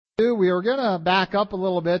We are going to back up a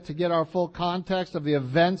little bit to get our full context of the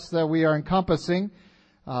events that we are encompassing.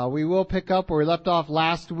 We will pick up where we left off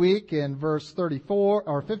last week in verse 54.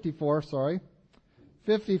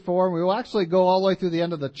 We will actually go all the way through the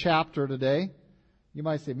end of the chapter today. You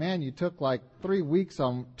might say, man, you took like 3 weeks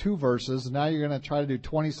on 2 verses, and now you're going to try to do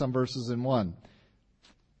 20-some verses in one.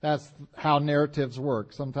 That's how narratives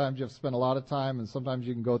work. Sometimes you have to spend a lot of time, and sometimes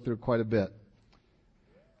you can go through quite a bit.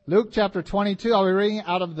 Luke chapter 22, I'll be reading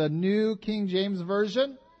out of the New King James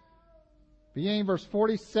Version. Beginning verse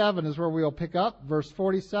 47 is where we will pick up. Verse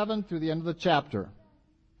 47 through the end of the chapter.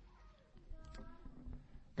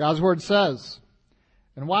 God's Word says,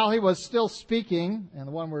 "And while he was still speaking," and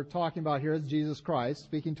the one we're talking about here is Jesus Christ,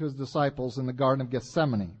 speaking to his disciples in the Garden of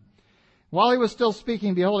Gethsemane. "While he was still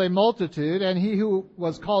speaking, behold, a multitude, and he who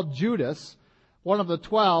was called Judas, one of the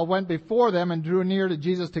 12, went before them and drew near to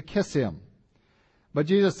Jesus to kiss him. But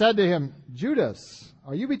Jesus said to him, 'Judas,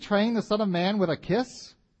 are you betraying the Son of Man with a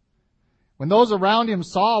kiss?' When those around him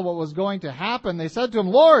saw what was going to happen, they said to him,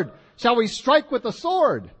 'Lord, shall we strike with the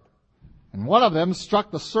sword?' And one of them struck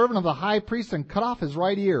the servant of the high priest and cut off his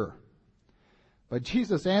right ear. But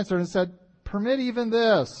Jesus answered and said, 'Permit even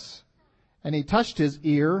this.' And he touched his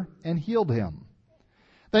ear and healed him.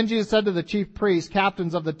 Then Jesus said to the chief priests,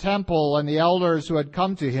 captains of the temple, and the elders who had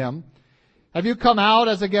come to him, 'Have you come out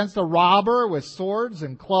as against a robber with swords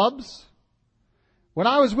and clubs? When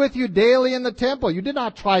I was with you daily in the temple, you did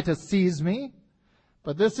not try to seize me,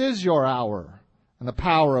 but this is your hour and the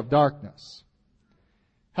power of darkness.'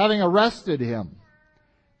 Having arrested him,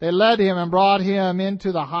 they led him and brought him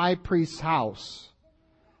into the high priest's house.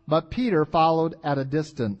 But Peter followed at a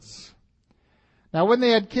distance. Now when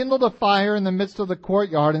they had kindled a fire in the midst of the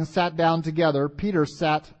courtyard and sat down together, Peter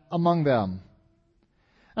sat among them.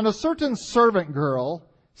 And a certain servant girl,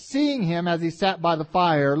 seeing him as he sat by the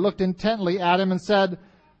fire, looked intently at him and said,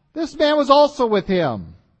 'This man was also with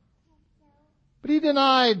him.' But he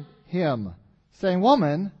denied him, saying,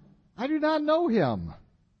 'Woman, I do not know him.'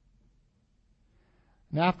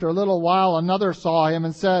 And after a little while another saw him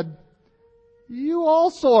and said, 'You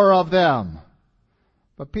also are of them.'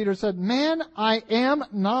 But Peter said, 'Man, I am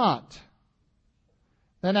not.'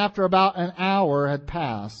 Then after about an hour had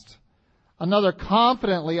passed, another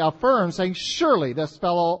confidently affirmed, saying, 'Surely this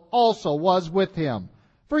fellow also was with him,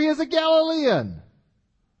 for he is a Galilean.'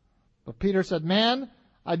 But Peter said, 'Man,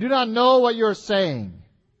 I do not know what you are saying.'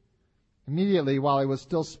 Immediately while he was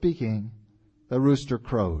still speaking, the rooster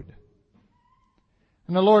crowed.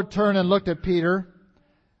 And the Lord turned and looked at Peter.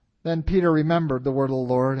 Then Peter remembered the word of the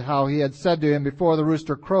Lord, how he had said to him, 'Before the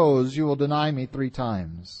rooster crows, you will deny me 3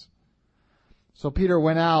 times. So Peter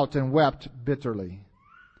went out and wept bitterly.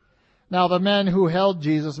 Now the men who held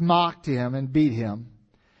Jesus mocked him and beat him.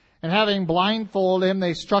 And having blindfolded him,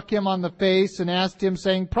 they struck him on the face and asked him,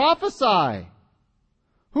 saying, 'Prophesy!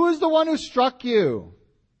 Who is the one who struck you?'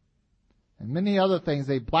 And many other things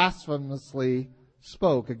they blasphemously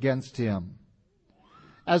spoke against him.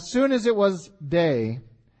 As soon as it was day,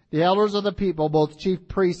 the elders of the people, both chief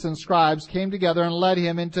priests and scribes, came together and led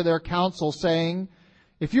him into their council, saying,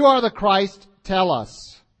 'If you are the Christ, tell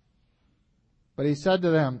us.' But he said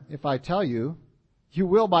to them, 'If I tell you, you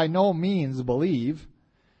will by no means believe.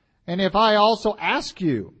 And if I also ask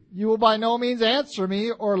you, you will by no means answer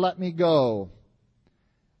me or let me go.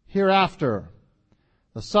 Hereafter,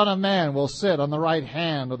 the Son of Man will sit on the right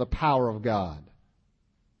hand of the power of God.'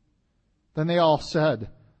 Then they all said,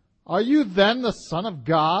 'Are you then the Son of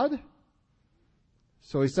God?'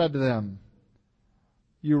 So he said to them,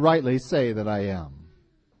 'You rightly say that I am.'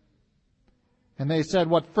 And they said,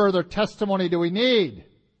 'What further testimony do we need?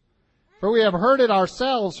 For we have heard it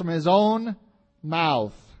ourselves from his own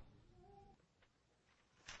mouth.'"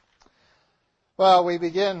 Well, we're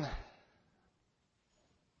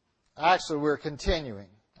continuing,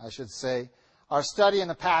 I should say, our study in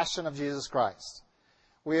the Passion of Jesus Christ.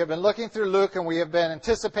 We have been looking through Luke, and we have been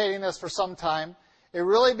anticipating this for some time. It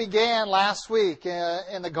really began last week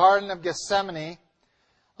in the Garden of Gethsemane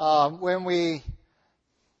when we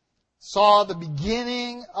saw the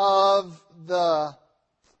beginning of the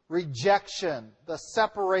rejection, the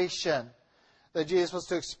separation that Jesus was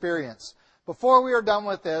to experience. Before we are done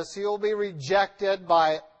with this, he will be rejected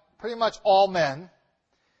by pretty much all men.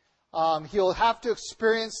 He'll have to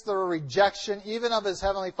experience the rejection even of his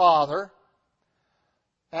heavenly Father,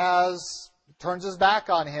 as he turns his back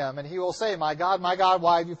on him, and he will say, my God,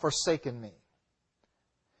 why have you forsaken me?"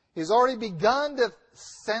 He's already begun to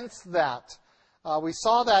sense that. We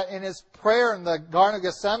saw that in his prayer in the Garden of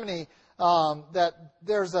Gethsemane, that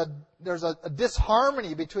there's a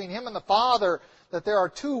disharmony between him and the Father, that there are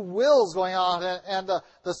two wills going on, and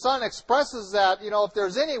the Son expresses that, if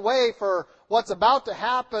there's any way for what's about to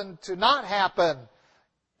happen to not happen,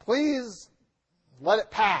 please let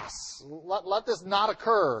it pass. Let this not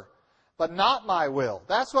occur, but not my will.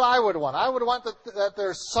 That's what I would want. I would want that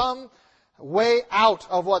there's some way out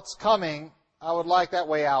of what's coming. I would like that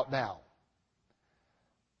way out now.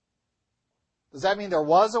 Does that mean there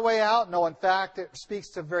was a way out? No, in fact, it speaks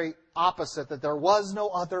to the very opposite, that there was no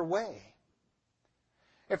other way.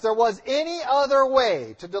 If there was any other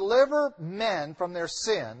way to deliver men from their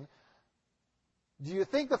sin, do you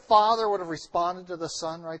think the Father would have responded to the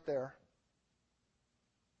Son right there?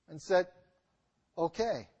 And said,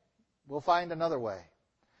 okay, we'll find another way.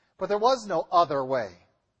 But there was no other way.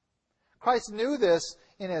 Christ knew this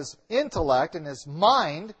in His intellect, in His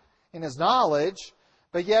mind, in His knowledge,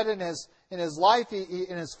 but yet in His life,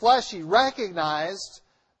 in His flesh, He recognized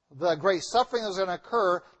the great suffering that was going to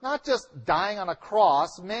occur, not just dying on a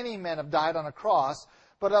cross. Many men have died on a cross,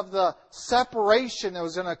 but of the separation that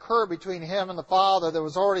was going to occur between Him and the Father that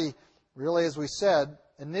was already, really, as we said,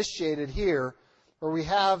 initiated here, where we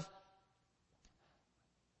have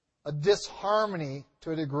a disharmony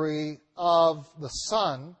to a degree of the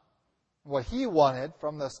Son, what He wanted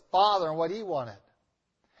from the Father and what He wanted.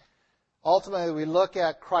 Ultimately, we look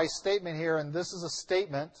at Christ's statement here, and this is a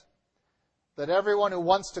statement that everyone who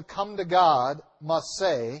wants to come to God must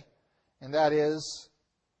say, and that is,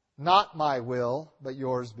 not my will, but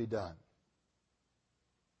yours be done.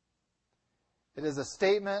 It is a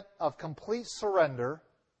statement of complete surrender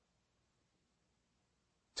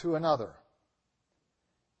to another.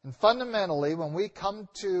 And fundamentally, when we come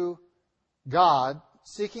to God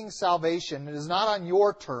seeking salvation, it is not on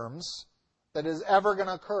your terms that it is ever going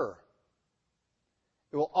to occur.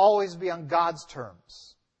 It will always be on God's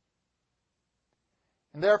terms.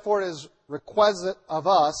 And therefore it is requisite of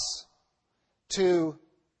us to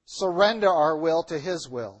surrender our will to His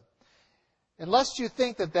will. Unless you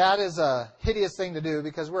think that that is a hideous thing to do,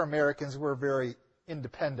 because we're Americans, we're very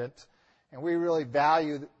independent, and we really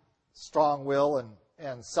value strong will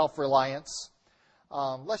and self-reliance.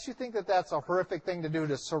 Unless you think that that's a horrific thing to do,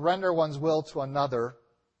 to surrender one's will to another.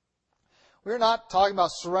 We're not talking about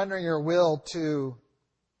surrendering your will to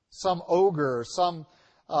some ogre or some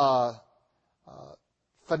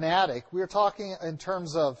fanatic. We're talking in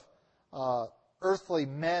terms of earthly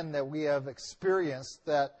men that we have experienced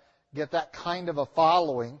that get that kind of a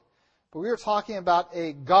following. But we are talking about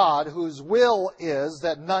a God whose will is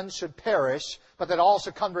that none should perish, but that all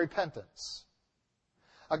should come to repentance.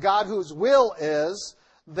 A God whose will is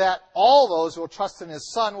that all those who will trust in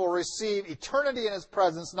His Son will receive eternity in His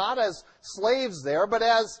presence, not as slaves there, but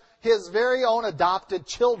as His very own adopted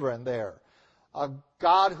children there. A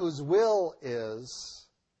God whose will is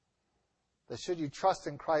that should you trust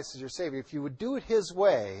in Christ as your Savior, if you would do it His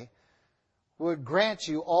way, would grant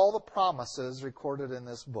you all the promises recorded in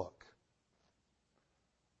this book.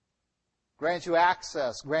 Grant you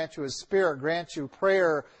access, grant you His Spirit, grant you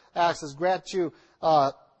prayer access, grant you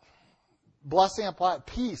blessing upon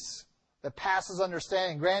peace that passes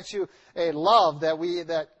understanding, grant you a love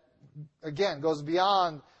that again goes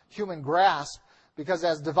beyond human grasp because it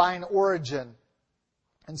has divine origin.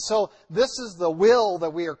 And so this is the will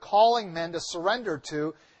that we are calling men to surrender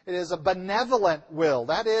to. It is a benevolent will.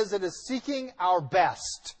 That is, it is seeking our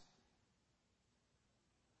best.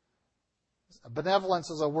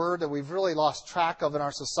 Benevolence is a word that we've really lost track of in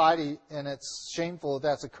our society, and it's shameful that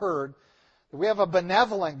that's occurred. We have a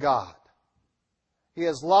benevolent God. He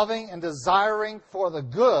is loving and desiring for the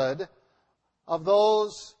good of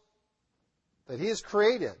those that He has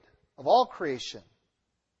created, of all creation.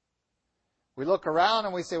 We look around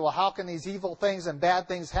and we say, well, how can these evil things and bad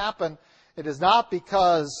things happen? It is not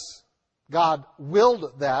because God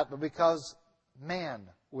willed that, but because man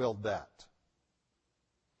willed that.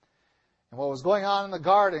 And what was going on in the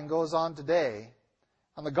garden goes on today.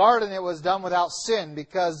 On the garden, it was done without sin,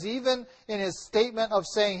 because even in His statement of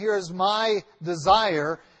saying, here's my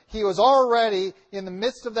desire, He was already in the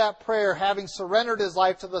midst of that prayer having surrendered His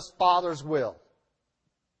life to the Father's will.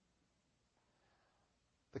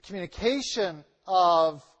 The communication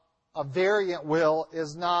of a variant will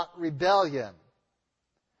is not rebellion,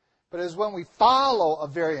 but it is when we follow a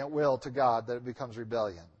variant will to God that it becomes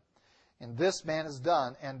rebellion. And this man has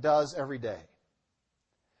done and does every day.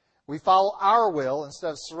 We follow our will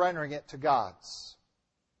instead of surrendering it to God's.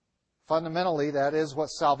 Fundamentally, that is what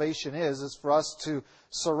salvation is for us to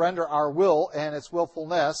surrender our will and its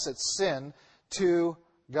willfulness, its sin, to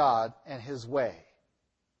God and His way.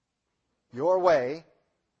 Your way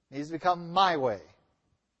needs to become my way.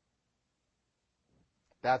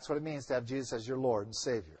 That's what it means to have Jesus as your Lord and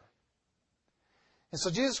Savior. And so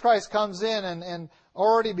Jesus Christ comes in and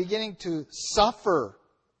already beginning to suffer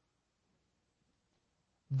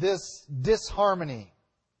this disharmony,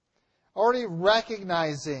 already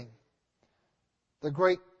recognizing the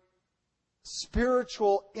great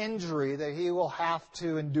spiritual injury that he will have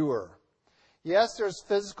to endure. Yes, there's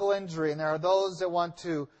physical injury, and there are those that want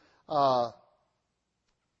to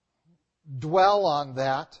dwell on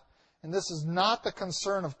that. And this is not the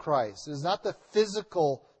concern of Christ. It is not the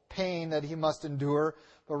physical pain that he must endure,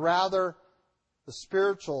 but rather the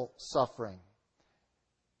spiritual suffering.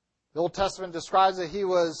 The Old Testament describes that he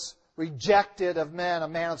was rejected of men, a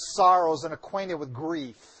man of sorrows and acquainted with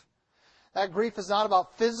grief. That grief is not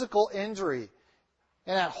about physical injury.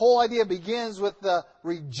 And that whole idea begins with the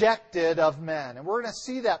rejected of men. And we're going to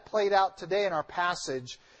see that played out today in our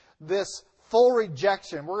passage, this full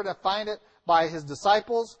rejection. We're going to find it by his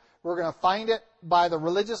disciples. We're going to find it by the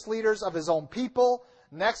religious leaders of his own people.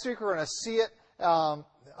 Next week we're going to see it.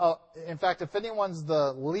 In fact, if anyone's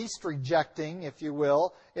the least rejecting, if you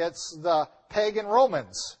will, it's the pagan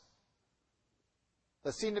Romans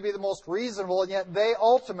that seem to be the most reasonable, and yet they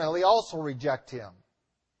ultimately also reject him.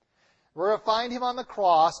 We're going to find him on the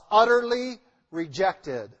cross utterly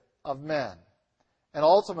rejected of men, and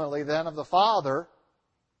ultimately then of the Father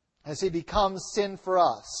as he becomes sin for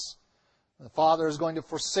us. The Father is going to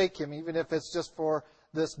forsake him, even if it's just for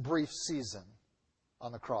this brief season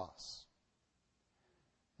on the cross.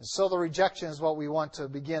 And so the rejection is what we want to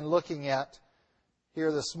begin looking at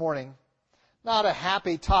here this morning. Not a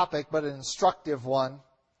happy topic, but an instructive one.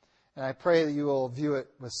 And I pray that you will view it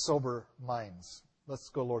with sober minds. Let's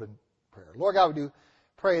go, Lord, in prayer. Lord God, we do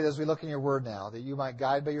pray that as we look in your word now, that you might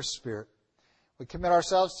guide by your Spirit. We commit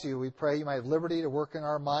ourselves to you. We pray you might have liberty to work in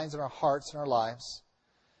our minds and our hearts and our lives.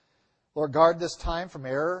 Lord, guard this time from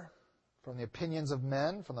error, from the opinions of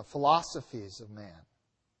men, from the philosophies of man.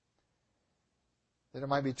 That it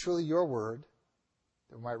might be truly your word,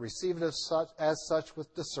 that we might receive it as such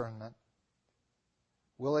with discernment,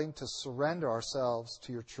 willing to surrender ourselves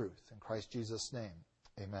to your truth. In Christ Jesus' name,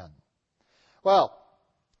 amen. Well,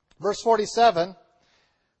 verse 47,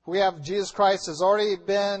 we have Jesus Christ has already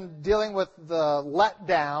been dealing with the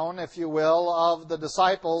letdown, if you will, of the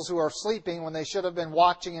disciples who are sleeping when they should have been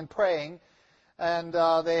watching and praying. And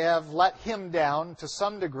they have let him down to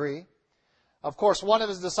some degree. Of course, one of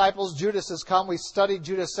his disciples, Judas, has come. We studied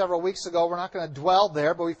Judas several weeks ago. We're not going to dwell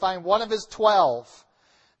there, but we find one of his 12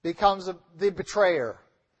 becomes the betrayer.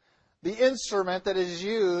 The instrument that is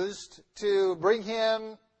used to bring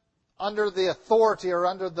him under the authority or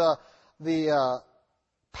under the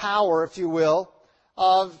power, if you will,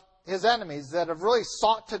 of his enemies that have really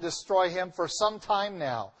sought to destroy him for some time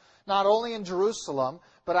now. Not only in Jerusalem,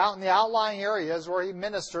 but out in the outlying areas where he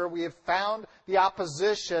ministered, we have found the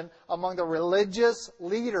opposition among the religious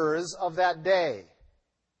leaders of that day.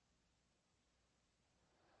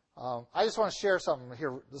 I just want to share something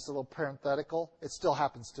here. This is a little parenthetical. It still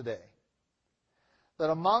happens today.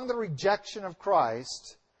 That among the rejection of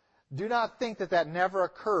Christ, do not think that that never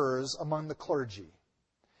occurs among the clergy.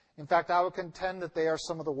 In fact, I would contend that they are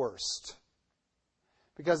some of the worst.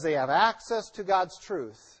 Because they have access to God's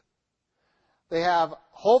truth. They have,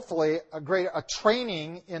 hopefully, a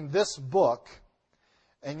training in this book,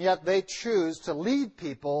 and yet they choose to lead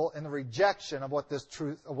people in the rejection of what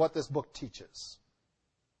this book teaches.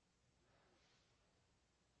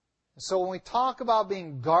 So when we talk about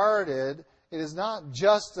being guarded, it is not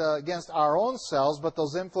just against our own selves, but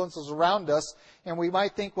those influences around us. And we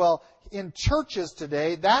might think, well, in churches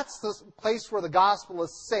today, that's the place where the gospel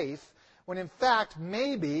is safe. When in fact,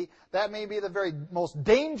 maybe that may be the very most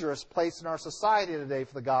dangerous place in our society today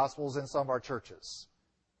for the gospel is in some of our churches.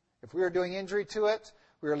 If we are doing injury to it,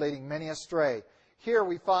 we are leading many astray. Here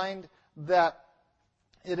we find that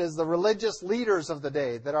it is the religious leaders of the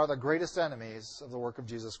day that are the greatest enemies of the work of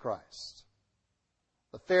Jesus Christ.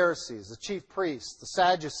 The Pharisees, the chief priests, the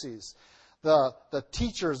Sadducees, the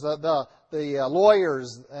teachers, the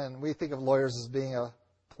lawyers, and we think of lawyers as being a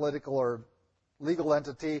political or legal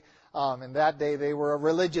entity. In that day, they were a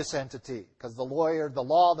religious entity because the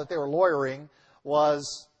law that they were lawyering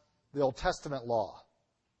was the Old Testament law,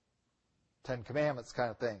 Ten Commandments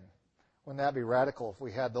kind of thing. Wouldn't that be radical if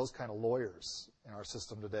we had those kind of lawyers in our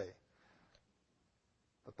system today?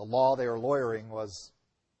 But the law they were lawyering was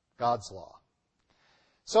God's law.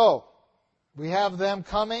 So, we have them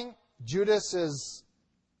coming. Judas has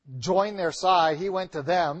joined their side. He went to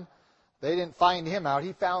them. They didn't find him out.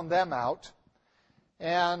 He found them out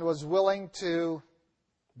and was willing to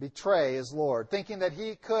betray his Lord, thinking that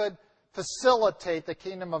he could facilitate the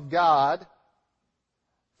kingdom of God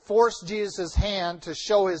force Jesus' hand to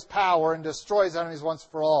show his power and destroy his enemies once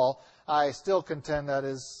for all, I still contend that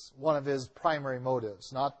is one of his primary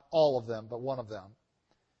motives. Not all of them, but one of them.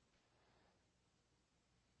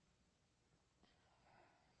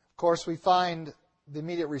 Of course, we find the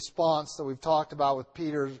immediate response that we've talked about with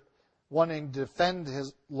Peter wanting to defend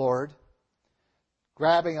his Lord,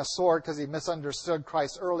 grabbing a sword because he misunderstood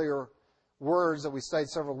Christ's earlier words that we studied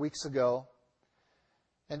several weeks ago,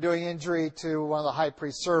 and doing injury to one of the high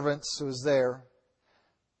priest's servants who was there.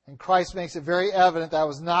 And Christ makes it very evident that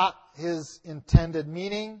was not his intended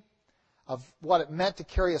meaning of what it meant to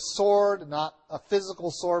carry a sword, not a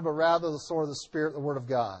physical sword, but rather the sword of the Spirit, the Word of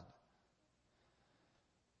God.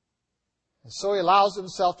 And so he allows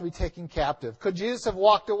himself to be taken captive. Could Jesus have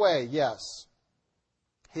walked away? Yes.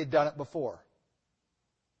 He had done it before.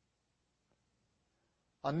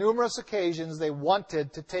 On numerous occasions, they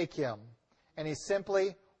wanted to take him, and he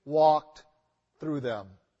simply walked through them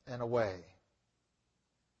and away.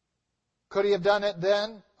 Could he have done it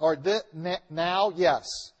then or now? Yes.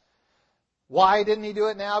 Why didn't he do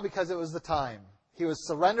it now? Because it was the time. He was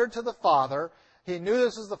surrendered to the Father. He knew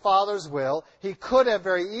this was the Father's will. He could have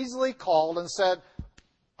very easily called and said,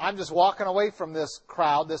 I'm just walking away from this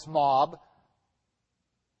crowd, this mob.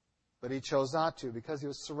 But he chose not to because he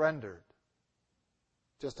was surrendered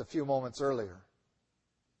just a few moments earlier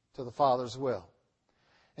to the Father's will.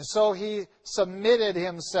 And so he submitted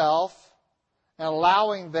himself and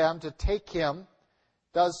allowing them to take him,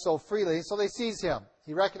 does so freely. So they seize him.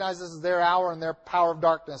 He recognizes their hour and their power of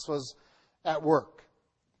darkness was at work.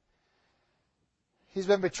 He's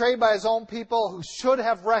been betrayed by his own people who should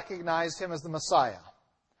have recognized him as the Messiah.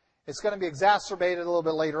 It's going to be exacerbated a little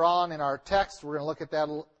bit later on in our text. We're going to look at that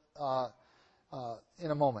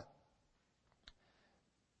in a moment.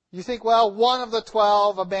 You think, well, one of the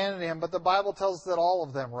 12 abandoned him, but the Bible tells us that all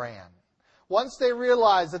of them ran. Once they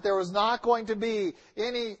realized that there was not going to be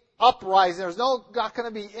any uprising, there was not going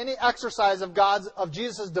to be any exercise of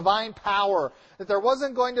Jesus' divine power, that there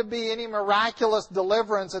wasn't going to be any miraculous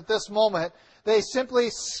deliverance at this moment, they simply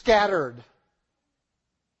scattered.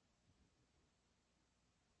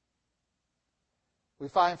 We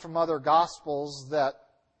find from other Gospels that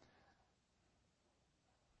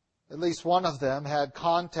at least one of them had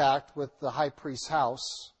contact with the high priest's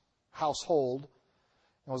household,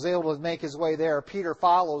 and was able to make his way there. Peter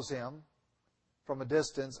follows him from a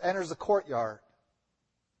distance, enters the courtyard.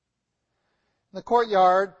 In the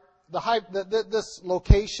courtyard, this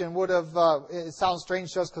location would have, it sounds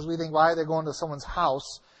strange to us because we think, why are they going to someone's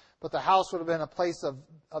house? But the house would have been a place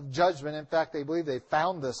of judgment. In fact, they believe they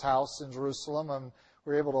found this house in Jerusalem and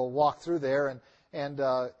were able to walk through there. And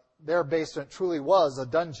their basement truly was a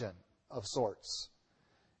dungeon of sorts.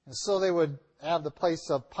 And so they would have the place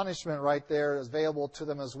of punishment right there available to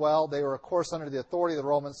them as well. They were, of course, under the authority of the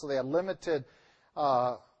Romans, so they had limited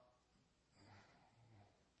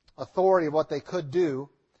authority of what they could do.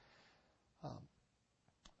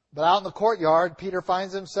 But out in the courtyard, Peter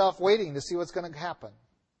finds himself waiting to see what's going to happen.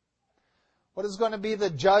 What is going to be the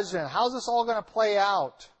judgment? How's this all going to play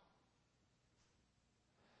out?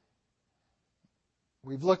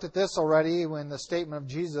 We've looked at this already when the statement of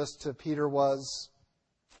Jesus to Peter was,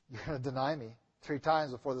 you're going to deny me 3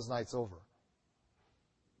 times before this night's over.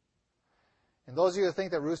 And those of you who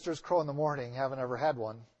think that roosters crow in the morning haven't ever had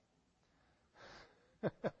one.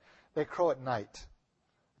 They crow at night.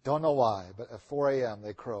 Don't know why, but at 4 a.m.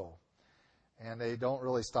 they crow. And they don't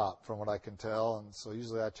really stop from what I can tell. And so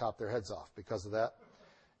usually I chop their heads off because of that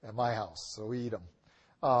at my house. So we eat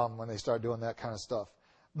them when they start doing that kind of stuff.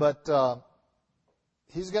 But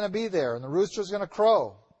he's going to be there, and the rooster's going to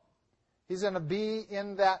crow. He's going to be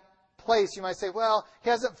in that place. You might say, well, he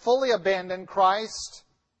hasn't fully abandoned Christ.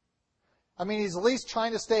 I mean, he's at least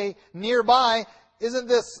trying to stay nearby. Isn't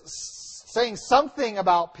this saying something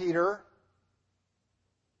about Peter?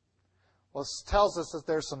 Well, it tells us that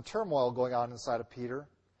there's some turmoil going on inside of Peter.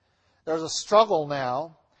 There's a struggle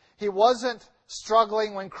now. He wasn't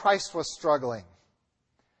struggling when Christ was struggling.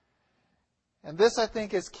 And this, I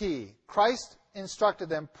think, is key. Christ instructed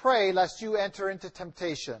them, pray lest you enter into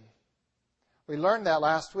temptation. We learned that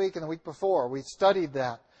last week and the week before. We studied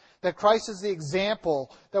that. That Christ is the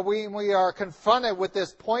example, that we are confronted with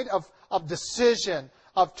this point of decision,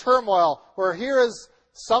 of turmoil, where here is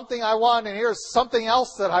something I want and here's something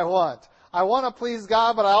else that I want. I want to please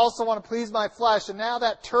God, but I also want to please my flesh. And now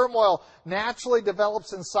that turmoil naturally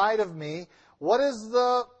develops inside of me. What is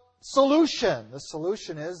the solution? The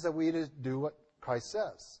solution is that we do what Christ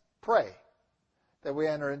says. Pray that we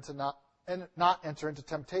not enter into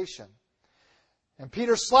temptation. And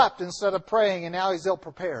Peter slept instead of praying, and now he's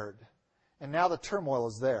ill-prepared. And now the turmoil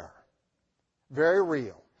is there. Very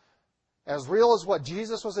real. as real as what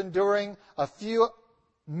Jesus was enduring a few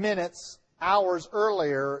minutes, hours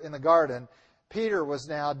earlier in the garden, Peter was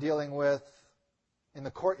now dealing with in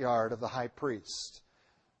the courtyard of the high priest.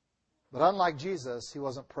 But unlike Jesus, he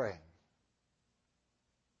wasn't praying.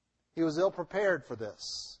 He was ill-prepared for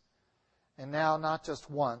this. And now, not just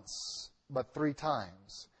once, but 3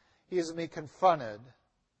 times, he is to be confronted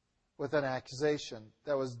with an accusation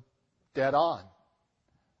that was dead on.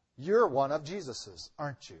 You're one of Jesus's,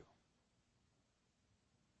 aren't you?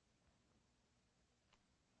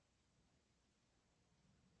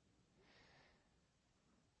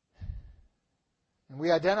 And we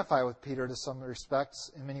identify with Peter to some respects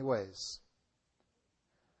in many ways.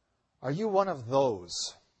 Are you one of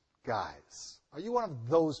those guys? Are you one of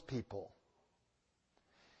those people?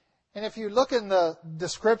 And if you look in the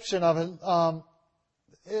description of it,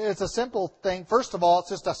 it's a simple thing. First of all,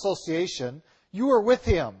 it's just association. You were with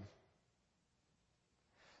him.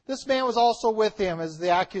 This man was also with him, is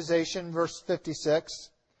the accusation, verse 56.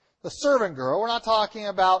 The servant girl. We're not talking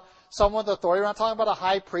about someone with authority. We're not talking about a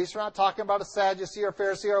high priest. We're not talking about a Sadducee or a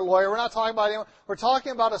Pharisee or a lawyer. We're not talking about anyone. We're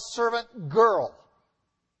talking about a servant girl.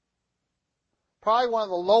 Probably one of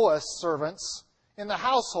the lowest servants in the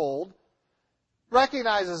household.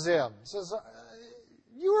 Recognizes him. Says,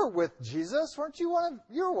 you were with Jesus. Weren't you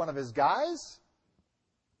you were one of his guys?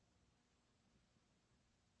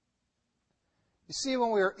 You see,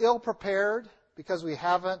 when we are ill-prepared because we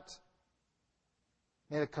haven't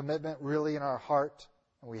made a commitment really in our heart,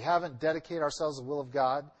 and we haven't dedicated ourselves to the will of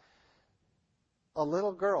God, a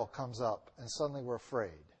little girl comes up and suddenly we're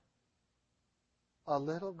afraid. A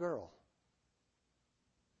little girl.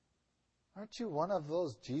 Aren't you one of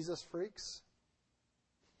those Jesus freaks?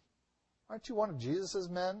 Aren't you one of Jesus'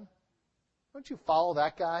 men? Don't you follow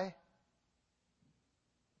that guy?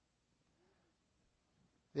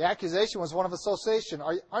 The accusation was one of association.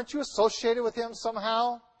 Aren't you associated with him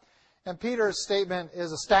somehow? And Peter's statement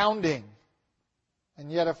is astounding. And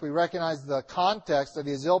yet if we recognize the context that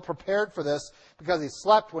he is ill-prepared for this because he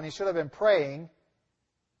slept when he should have been praying,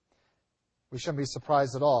 we shouldn't be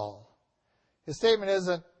surprised at all. His statement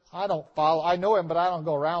isn't, I don't follow. I know him, but I don't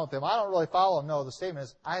go around with him. I don't really follow him. No, the statement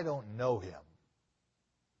is, I don't know him.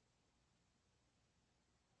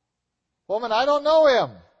 Woman, I don't know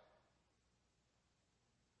him.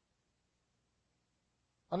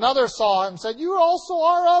 Another saw him and said, you also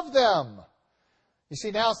are of them. You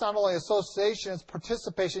see, now it's not only association, it's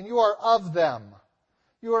participation. You are of them.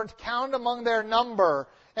 You are counted among their number.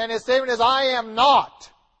 And his statement is, I am not.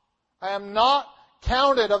 I am not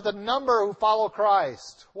counted of the number who follow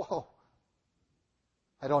Christ. Whoa.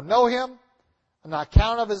 I don't know him. I'm not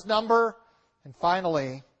counted of his number. And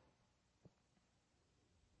finally,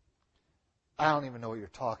 I don't even know what you're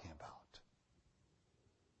talking about.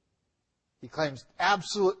 He claims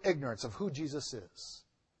absolute ignorance of who Jesus is,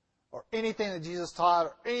 or anything that Jesus taught,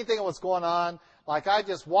 or anything of what's going on. Like I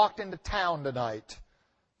just walked into town tonight,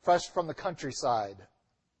 fresh from the countryside,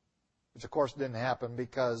 which of course didn't happen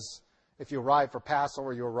because if you arrived for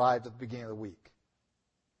Passover, you arrived at the beginning of the week.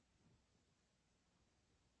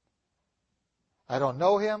 I don't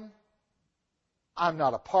know him. I'm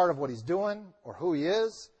not a part of what he's doing or who he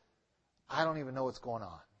is. I don't even know what's going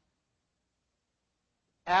on.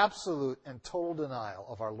 Absolute and total denial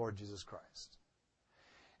of our Lord Jesus Christ.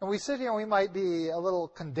 And we sit here and we might be a little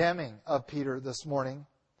condemning of Peter this morning.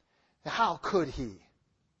 How could he?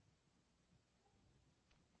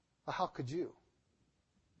 Well, how could you?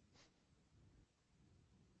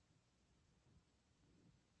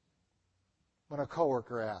 When a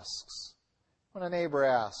coworker asks, when a neighbor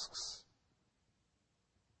asks,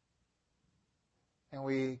 and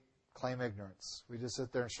we claim ignorance, we just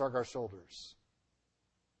sit there and shrug our shoulders.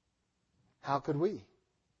 How could we?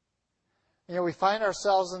 You know, we find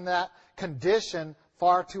ourselves in that condition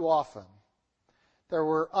far too often, that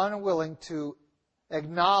we're unwilling to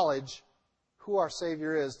acknowledge who our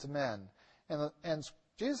Savior is to men. And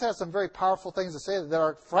Jesus has some very powerful things to say that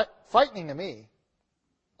are frightening to me,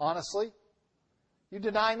 honestly. You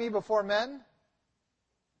deny me before men?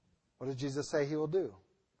 What did Jesus say he will do?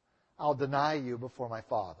 I'll deny you before my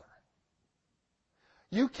Father.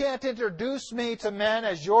 You can't introduce me to men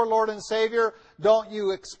as your Lord and Savior. Don't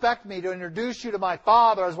you expect me to introduce you to my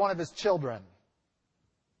Father as one of His children.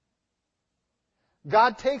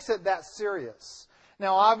 God takes it that serious.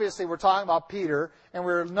 Now, obviously, we're talking about Peter, and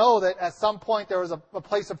we know that at some point there was a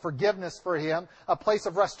place of forgiveness for him, a place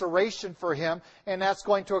of restoration for him, and that's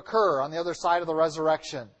going to occur on the other side of the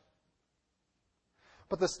resurrection.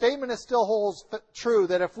 But the statement still holds true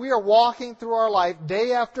that if we are walking through our life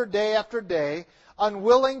day after day after day,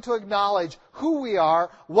 unwilling to acknowledge who we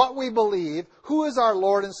are, what we believe, who is our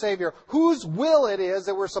Lord and Savior, whose will it is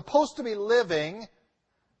that we're supposed to be living,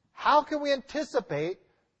 how can we anticipate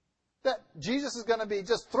that Jesus is going to be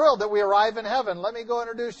just thrilled that we arrive in heaven? Let me go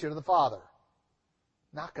introduce you to the Father.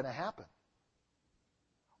 Not going to happen.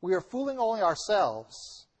 We are fooling only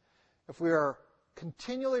ourselves if we are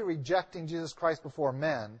continually rejecting Jesus Christ before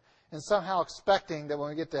men and somehow expecting that when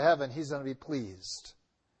we get to heaven, He's going to be pleased.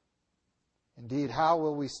 Indeed, how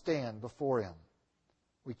will we stand before Him?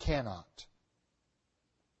 We cannot.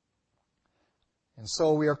 And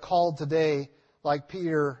so we are called today, like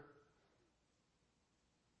Peter,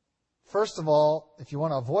 first of all, if you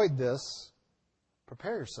want to avoid this,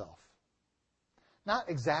 prepare yourself. Not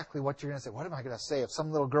exactly what you're going to say. What am I going to say if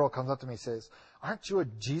some little girl comes up to me and says, "Aren't you a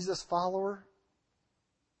Jesus follower?"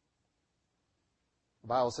 The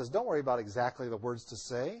Bible says, don't worry about exactly the words to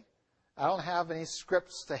say. I don't have any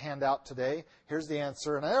scripts to hand out today. Here's the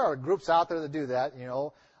answer. And there are groups out there that do that,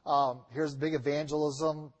 here's a big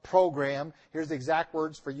evangelism program. Here's the exact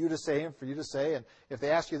words for you to say and for you to say. And if they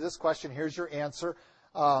ask you this question, here's your answer,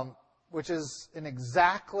 which is an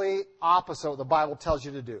exactly opposite of what the Bible tells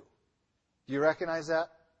you to do. Do you recognize that?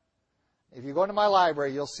 If you go into my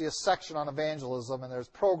library, you'll see a section on evangelism, and there's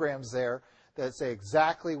programs there that say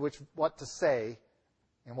exactly what to say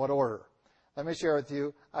in what order. Let me share with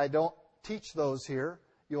you, I don't teach those here.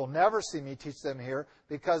 You will never see me teach them here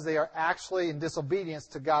because they are actually in disobedience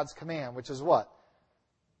to God's command, which is what?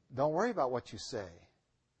 Don't worry about what you say.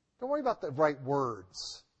 Don't worry about the right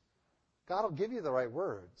words. God will give you the right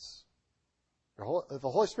words. If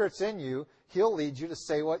the Holy Spirit's in you, He'll lead you to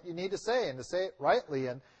say what you need to say and to say it rightly.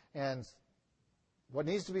 And what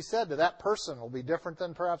needs to be said to that person will be different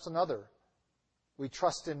than perhaps another. We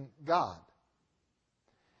trust in God.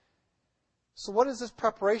 So what is this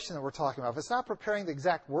preparation that we're talking about? If it's not preparing the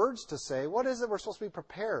exact words to say, what is it we're supposed to be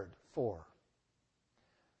prepared for?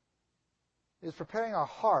 It's preparing our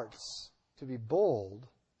hearts to be bold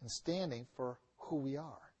in standing for who we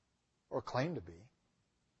are or claim to be.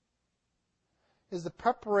 Is the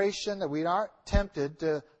preparation that we aren't tempted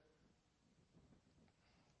to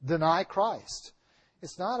deny Christ.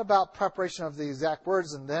 It's not about preparation of the exact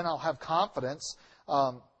words and then I'll have confidence.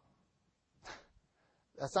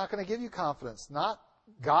 That's not going to give you confidence, not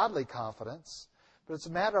godly confidence, but it's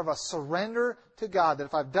a matter of a surrender to God, that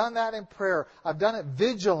if I've done that in prayer, I've done it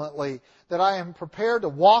vigilantly, that I am prepared to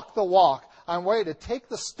walk the walk. I'm ready to take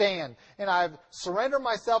the stand, and I've surrendered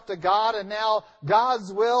myself to God, and now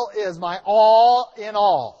God's will is my all in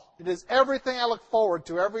all. It is everything I look forward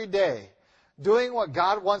to every day, doing what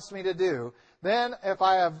God wants me to do. Then if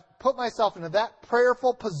I have put myself into that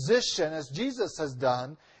prayerful position as Jesus has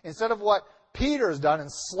done, instead of what Peter has done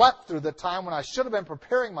and slept through the time when I should have been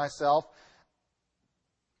preparing myself,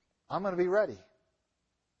 I'm going to be ready.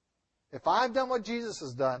 If I've done what Jesus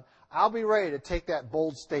has done, I'll be ready to take that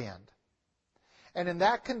bold stand. And in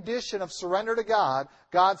that condition of surrender to God,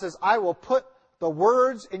 God says, I will put the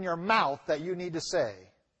words in your mouth that you need to say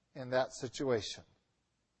in that situation.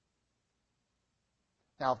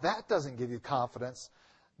 Now, if that doesn't give you confidence,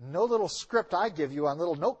 no little script I give you on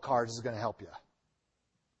little note cards is going to help you.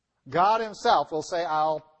 God Himself will say,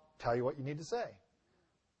 I'll tell you what you need to say.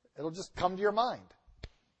 It'll just come to your mind.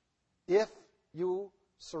 If you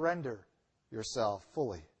surrender yourself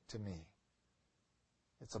fully to me.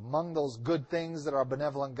 It's among those good things that our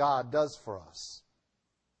benevolent God does for us.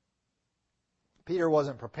 Peter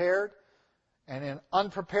wasn't prepared, and in an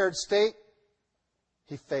unprepared state,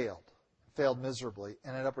 he failed miserably,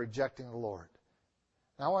 and ended up rejecting the Lord.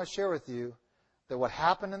 Now I want to share with you that what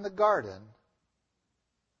happened in the garden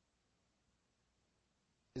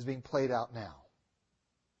is being played out now.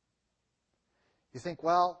 You think,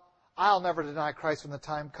 well, I'll never deny Christ when the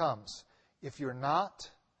time comes. If you're not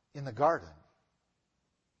in the garden,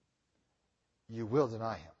 you will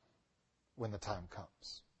deny Him when the time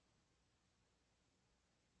comes.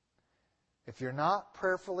 If you're not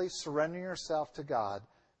prayerfully surrendering yourself to God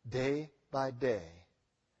day by day,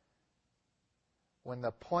 when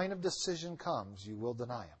the point of decision comes, you will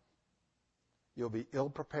deny Him. You'll be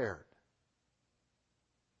ill-prepared.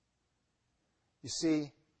 You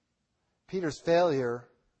see, Peter's failure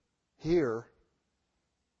here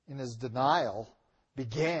in his denial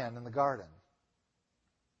began in the garden,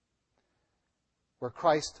 where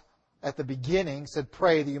Christ at the beginning said,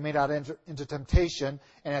 pray that you may not enter into temptation,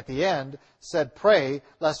 and at the end said, pray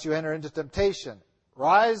lest you enter into temptation.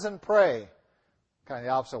 Rise and pray. Kind of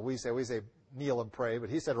the opposite of what we say. We say kneel and pray, but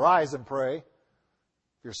He said rise and pray.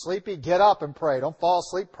 If you're sleepy, get up and pray. Don't fall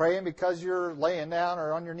asleep praying because you're laying down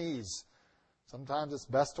or on your knees. Sometimes it's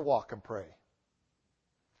best to walk and pray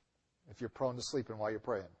if you're prone to sleeping while you're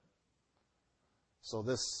praying. So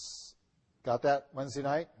got that Wednesday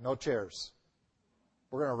night? No chairs.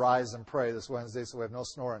 We're going to rise and pray this Wednesday so we have no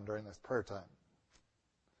snoring during this prayer time.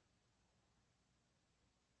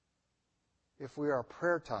 If we are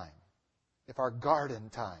prayer time, if our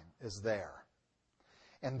garden time is there,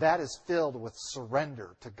 and that is filled with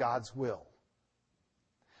surrender to God's will,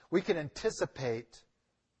 we can anticipate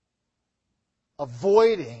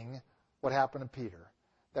avoiding what happened to Peter.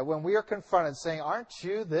 That when we are confronted saying, aren't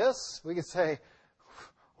you this? We can say,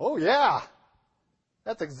 oh yeah,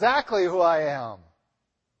 that's exactly who I am.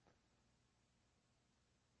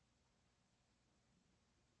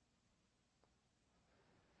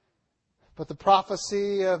 But the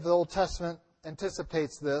prophecy of the Old Testament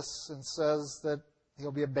anticipates this and says that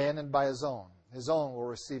he'll be abandoned by his own. His own will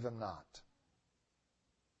receive him not.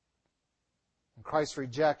 And Christ's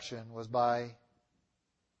rejection was by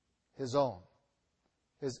his own.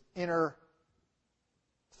 His inner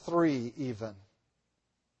three even.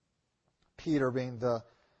 Peter being the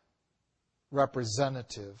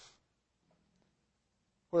representative.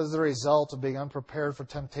 What is the result of being unprepared for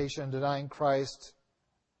temptation and denying Christ?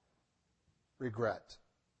 Regret.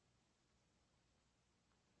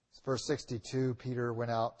 Verse 62, Peter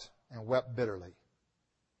went out and wept bitterly,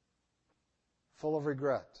 full of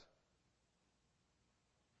regret.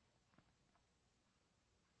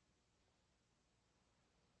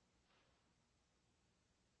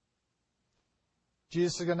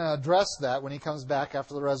 Jesus is going to address that when he comes back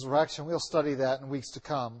after the resurrection. We'll study that in weeks to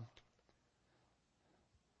come.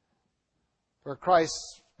 Where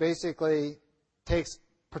Christ basically takes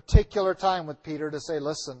particular time with Peter to say,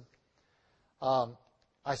 listen,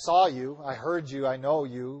 I saw you, I heard you, I know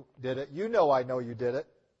you did it. You know I know you did it.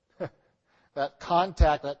 That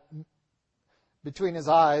contact between his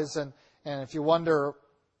eyes, and if you wonder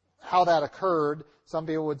how that occurred, some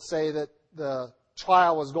people would say that the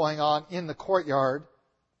trial was going on in the courtyard.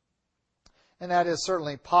 And that is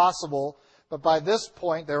certainly possible. But by this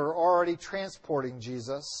point, they were already transporting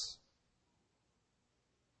Jesus.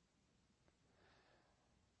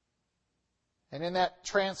 And in that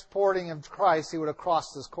transporting of Christ, he would have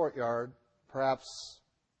crossed this courtyard, perhaps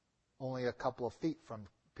only a couple of feet from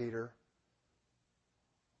Peter.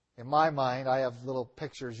 In my mind, I have little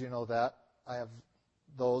pictures, you know that. I have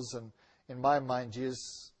those, and in my mind,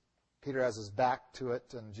 Peter has his back to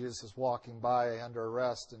it, and Jesus is walking by under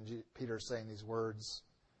arrest, and Peter is saying these words.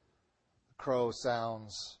 The crow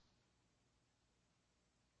sounds.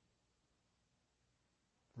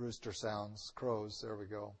 Rooster sounds. Crows, there we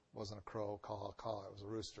go. It wasn't a crow, caw, it was a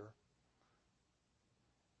rooster.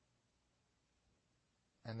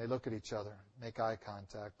 And they look at each other, make eye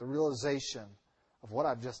contact. The realization of what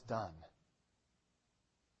I've just done.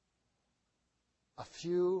 A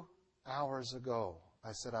few hours ago,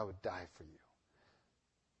 I said I would die for you.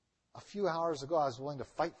 A few hours ago, I was willing to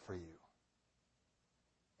fight for you.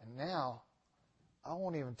 And now, I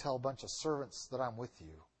won't even tell a bunch of servants that I'm with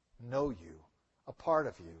you, know you, a part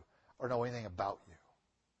of you, or know anything about you.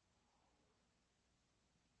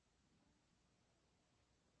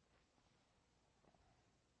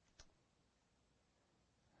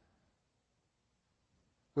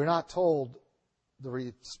 We're not told the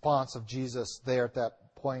response of Jesus there at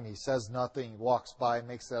that point. He says nothing, he walks by,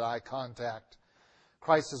 makes that eye contact.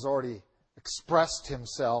 Christ has already expressed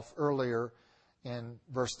himself earlier in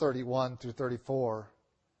verse 31 through 34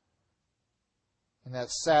 in that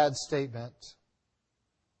sad statement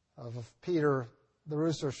of Peter, the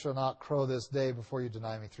rooster shall not crow this day before you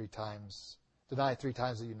deny me 3 times. Deny 3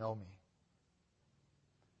 times that you know me.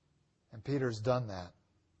 And Peter's done that.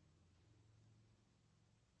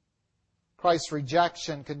 Christ's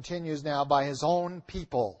rejection continues now by his own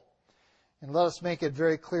people. And let us make it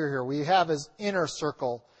very clear here. We have his inner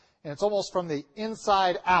circle, and it's almost from the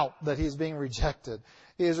inside out that he's being rejected.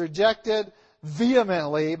 He is rejected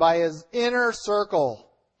vehemently by his inner circle.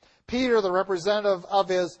 Peter, the representative of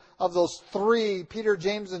those 3, Peter,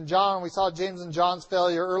 James, and John. We saw James and John's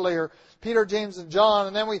failure earlier. Peter, James, and John,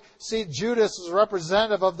 and then we see Judas as a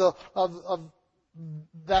representative of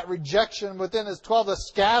that rejection within his 12, the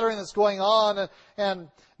scattering that's going on, and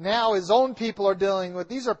now his own people are dealing with.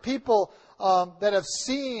 These are people that have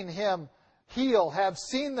seen him heal, have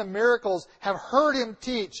seen the miracles, have heard him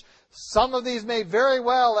teach. Some of these may very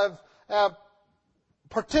well have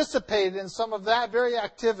participated in some of that very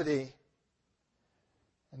activity.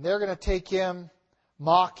 And they're going to take him,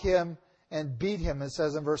 mock him, and beat him, it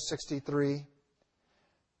says in verse 63.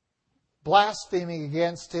 Blaspheming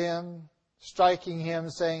against him, striking him,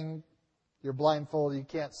 saying, "You're blindfolded, you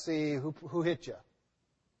can't see. Who hit you?"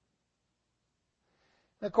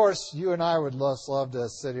 And of course, you and I would love to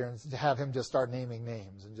sit here and have him just start naming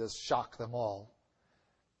names and just shock them all.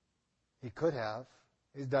 He could have.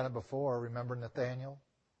 He's done it before. Remember Nathaniel?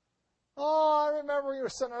 "Oh, I remember you were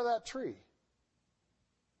sitting under that tree."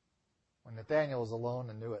 When Nathaniel was alone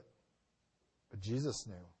and knew it. But Jesus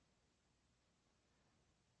knew.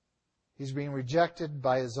 He's being rejected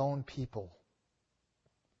by his own people.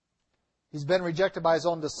 He's been rejected by his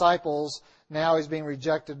own disciples. Now he's being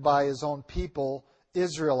rejected by his own people,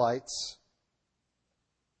 Israelites.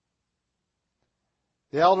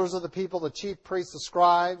 The elders of the people, the chief priests, the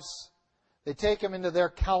scribes, they take him into their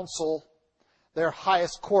council, their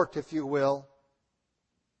highest court, if you will.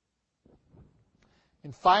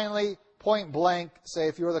 And finally, point blank, say,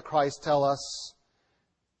 "If you're the Christ, tell us."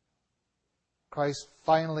 Christ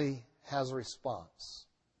finally has a response.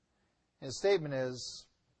 And his statement is,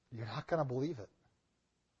 "You're not going to believe it."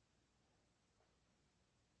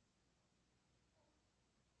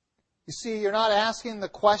 You see, you're not asking the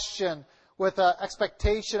question with an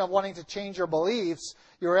expectation of wanting to change your beliefs.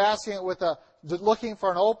 You're asking it with looking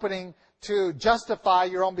for an opening to justify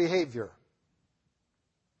your own behavior.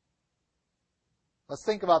 Let's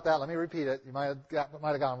think about that. Let me repeat it. You might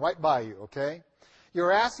have gone right by you, okay?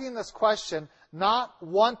 You're asking this question not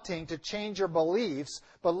wanting to change your beliefs,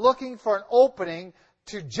 but looking for an opening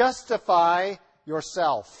to justify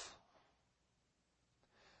yourself.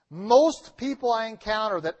 Most people I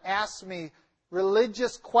encounter that ask me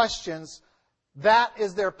religious questions, that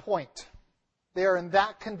is their point. They are in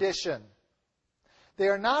that condition. They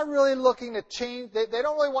are not really looking to change, they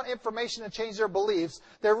don't really want information to change their beliefs.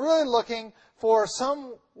 They're really looking for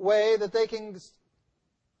some way that they can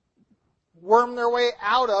worm their way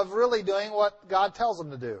out of really doing what God tells them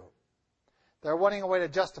to do. They're wanting a way to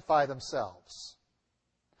justify themselves.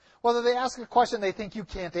 Whether they ask a question they think you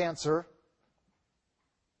can't answer,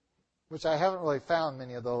 which I haven't really found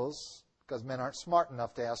many of those, because men aren't smart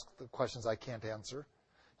enough to ask the questions I can't answer.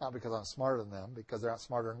 Not because I'm smarter than them, because they're not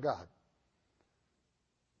smarter than God.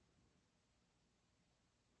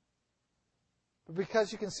 But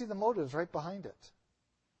because you can see the motives right behind it.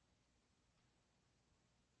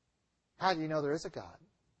 How do you know there is a God?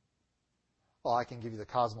 Well, I can give you the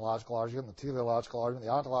cosmological argument, the teleological argument,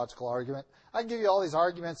 the ontological argument. I can give you all these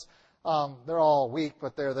arguments. They're all weak,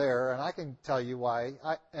 but they're there, and I can tell you why.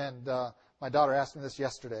 My daughter asked me this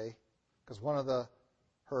yesterday, because one of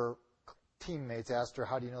her teammates asked her,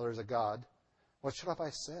 "How do you know there's a God?" What should have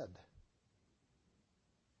I said?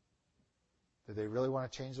 Did they really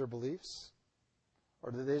want to change their beliefs?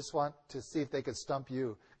 Or did they just want to see if they could stump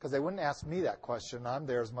you? Because they wouldn't ask me that question. I'm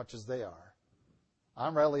there as much as they are.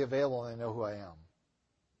 I'm readily available and they know who I am.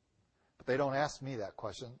 But they don't ask me that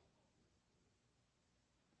question.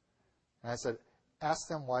 And I said, ask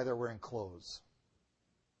them why they're wearing clothes.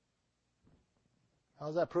 How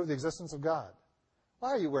does that prove the existence of God? Why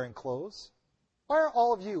are you wearing clothes? Why are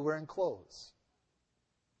all of you wearing clothes?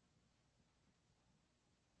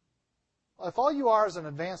 If all you are is an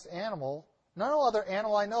advanced animal, no other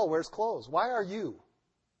animal I know wears clothes. Why are you?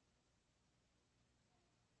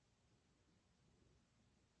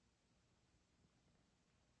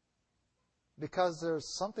 Because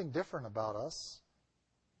there's something different about us,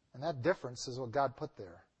 and that difference is what God put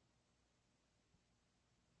there.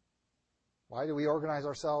 Why do we organize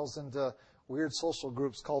ourselves into weird social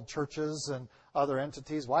groups called churches and other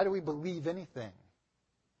entities? Why do we believe anything?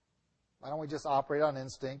 Why don't we just operate on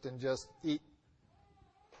instinct and just eat,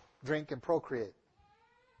 drink, and procreate?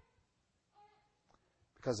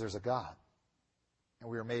 Because there's a God, and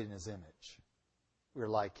we are made in His image. We are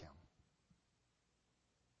like Him.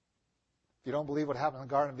 If you don't believe what happened in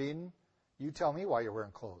the Garden of Eden, you tell me why you're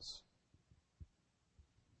wearing clothes.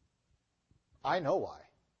 I know why.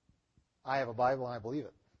 I have a Bible and I believe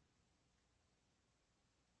it.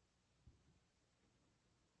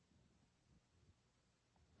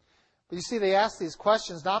 But you see, they ask these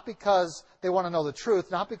questions not because they want to know the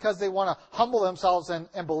truth, not because they want to humble themselves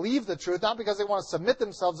and believe the truth, not because they want to submit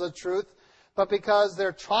themselves to the truth, but because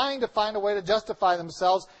they're trying to find a way to justify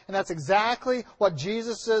themselves. And that's exactly what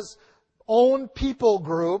Jesus' own people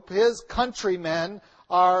group, His countrymen,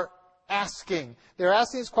 are asking. They're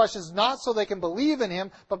asking these questions not so they can believe in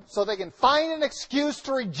Him, but so they can find an excuse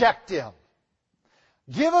to reject Him.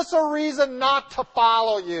 Give us a reason not to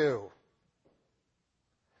follow you.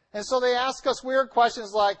 And so they ask us weird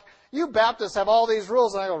questions like, you Baptists have all these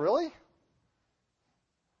rules. And I go, really?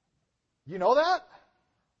 You know that?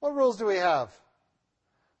 What rules do we have?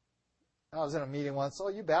 I was in a meeting once. Oh,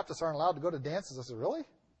 you Baptists aren't allowed to go to dances. I said, really?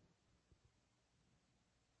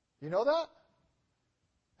 You know that?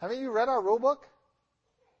 How many of you read our rule book?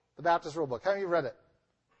 The Baptist rule book. How many of you read it?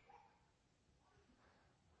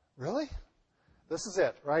 Really? This is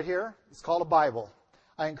it, right here. It's called a Bible.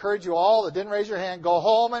 I encourage you all that didn't raise your hand, go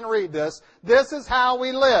home and read this. This is how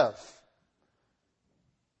we live.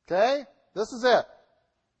 Okay? This is it.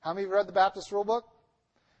 How many of you read the Baptist rule book?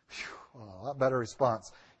 Whew, a lot better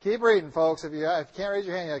response. Keep reading, folks. If you can't raise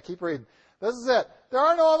your hand yet, keep reading. This is it. There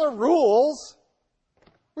are no other rules.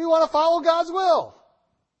 We want to follow God's will.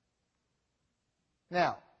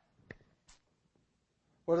 Now,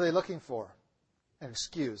 what are they looking for? An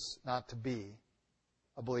excuse not to be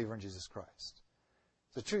a believer in Jesus Christ.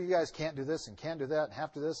 Is it true you guys can't do this and can't do that and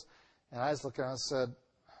have to do this? And I just looked around and said,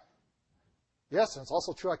 yes, and it's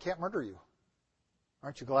also true I can't murder you.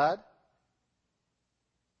 Aren't you glad?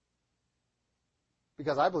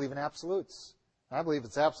 Because I believe in absolutes. And I believe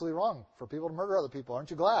it's absolutely wrong for people to murder other people.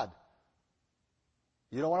 Aren't you glad?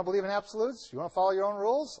 You don't want to believe in absolutes? You want to follow your own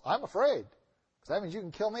rules? I'm afraid. Because that means you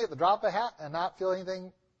can kill me at the drop of a hat and not feel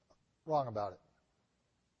anything wrong about it.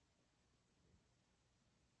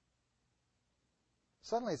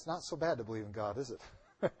 Suddenly it's not so bad to believe in God, is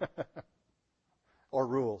it? Or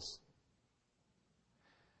rules.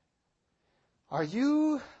 Are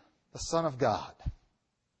you the Son of God?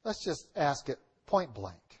 Let's just ask it point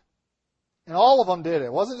blank. And all of them did it.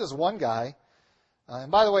 It wasn't just one guy.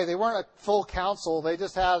 And by the way, they weren't a full council. They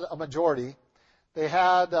just had a majority. They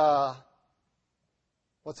had,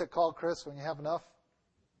 what's it called, Chris, when you have enough?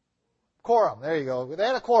 Quorum. There you go. They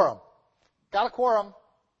had a quorum. Got a quorum.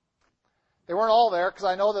 They weren't all there because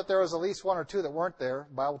I know that there was at least one or two that weren't there.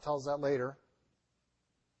 The Bible tells that later.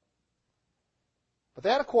 But they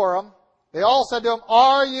had a quorum. They all said to him,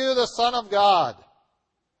 "Are you the Son of God?"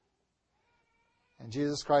 And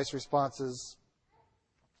Jesus Christ's response is,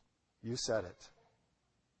 "You said it.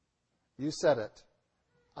 You said it.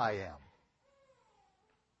 I am."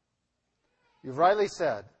 You've rightly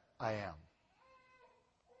said, "I am."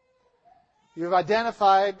 You've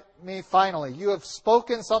identified me finally. You have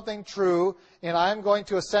spoken something true, and I'm going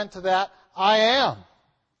to assent to that. I am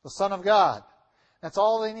the Son of God. That's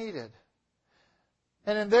all they needed.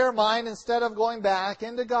 And in their mind, instead of going back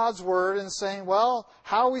into God's Word and saying, well,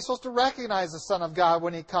 how are we supposed to recognize the Son of God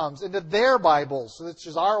when He comes? Into their Bibles, which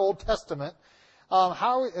is our Old Testament.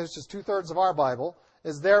 It's just 2/3 of our Bible,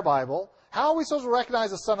 is their Bible. How are we supposed to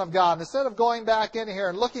recognize the Son of God? And instead of going back in here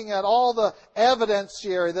and looking at all the evidence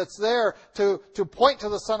here that's there to point to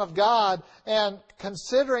the Son of God and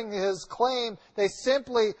considering His claim, they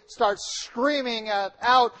simply start screaming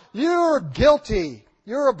out, "You're guilty.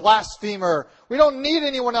 You're a blasphemer. We don't need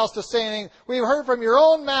anyone else to say anything. We've heard from your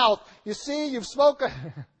own mouth. You see, you've spoken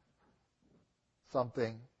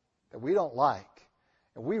something that we don't like.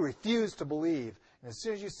 And we refuse to believe. And as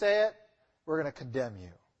soon as you say it, we're going to condemn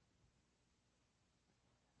you."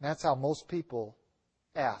 And that's how most people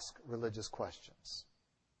ask religious questions.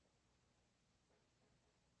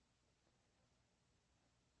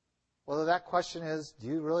 Whether that question is, do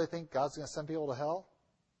you really think God's going to send people to hell?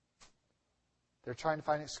 They're trying to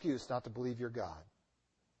find an excuse not to believe you're God.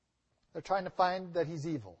 They're trying to find that He's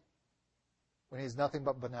evil when He's nothing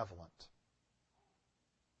but benevolent.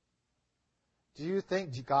 Do you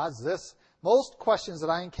think God's this? Most questions that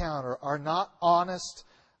I encounter are not honest.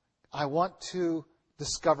 I want to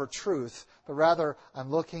discover truth, but rather I'm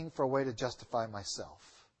looking for a way to justify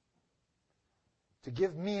myself. To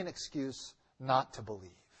give me an excuse not to believe.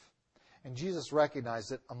 And Jesus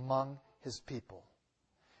recognized it among His people.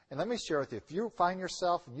 And let me share with you, if you find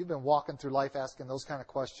yourself and you've been walking through life asking those kind of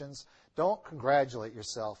questions, don't congratulate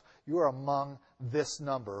yourself. You are among this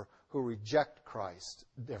number who reject Christ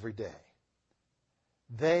every day.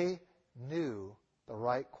 They knew the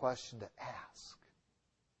right question to ask.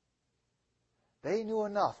 They knew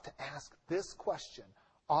enough to ask this question,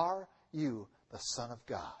 "Are you the Son of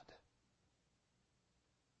God?"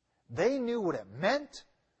 They knew what it meant.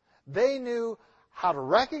 They knew how to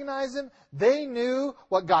recognize Him. They knew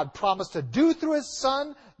what God promised to do through His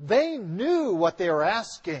Son. They knew what they were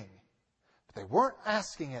asking. But they weren't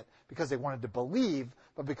asking it because they wanted to believe,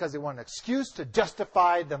 but because they wanted an excuse to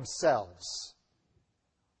justify themselves.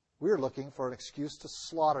 We're looking for an excuse to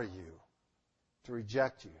slaughter you, to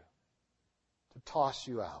reject you, to toss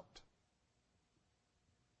you out.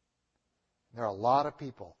 There are a lot of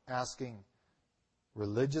people asking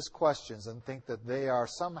religious questions and think that they are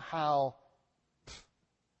somehow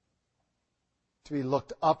to be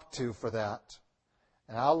looked up to for that.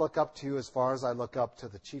 And I'll look up to you as far as I look up to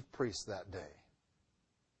the chief priest that day.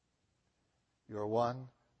 You are one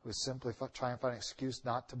who is simply trying to find an excuse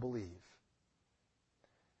not to believe.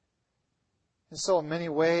 And so in many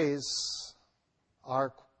ways,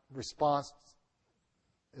 our response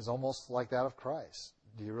is almost like that of Christ.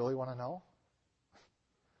 Do you really want to know?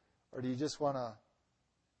 Or do you just want to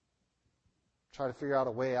try to figure out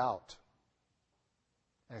a way out,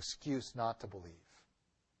 an excuse not to believe?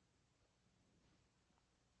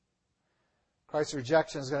 Christ's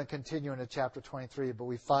rejection is going to continue into chapter 23, but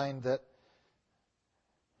we find that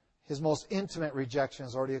his most intimate rejection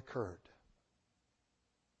has already occurred.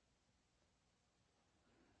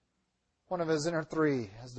 One of his inner three has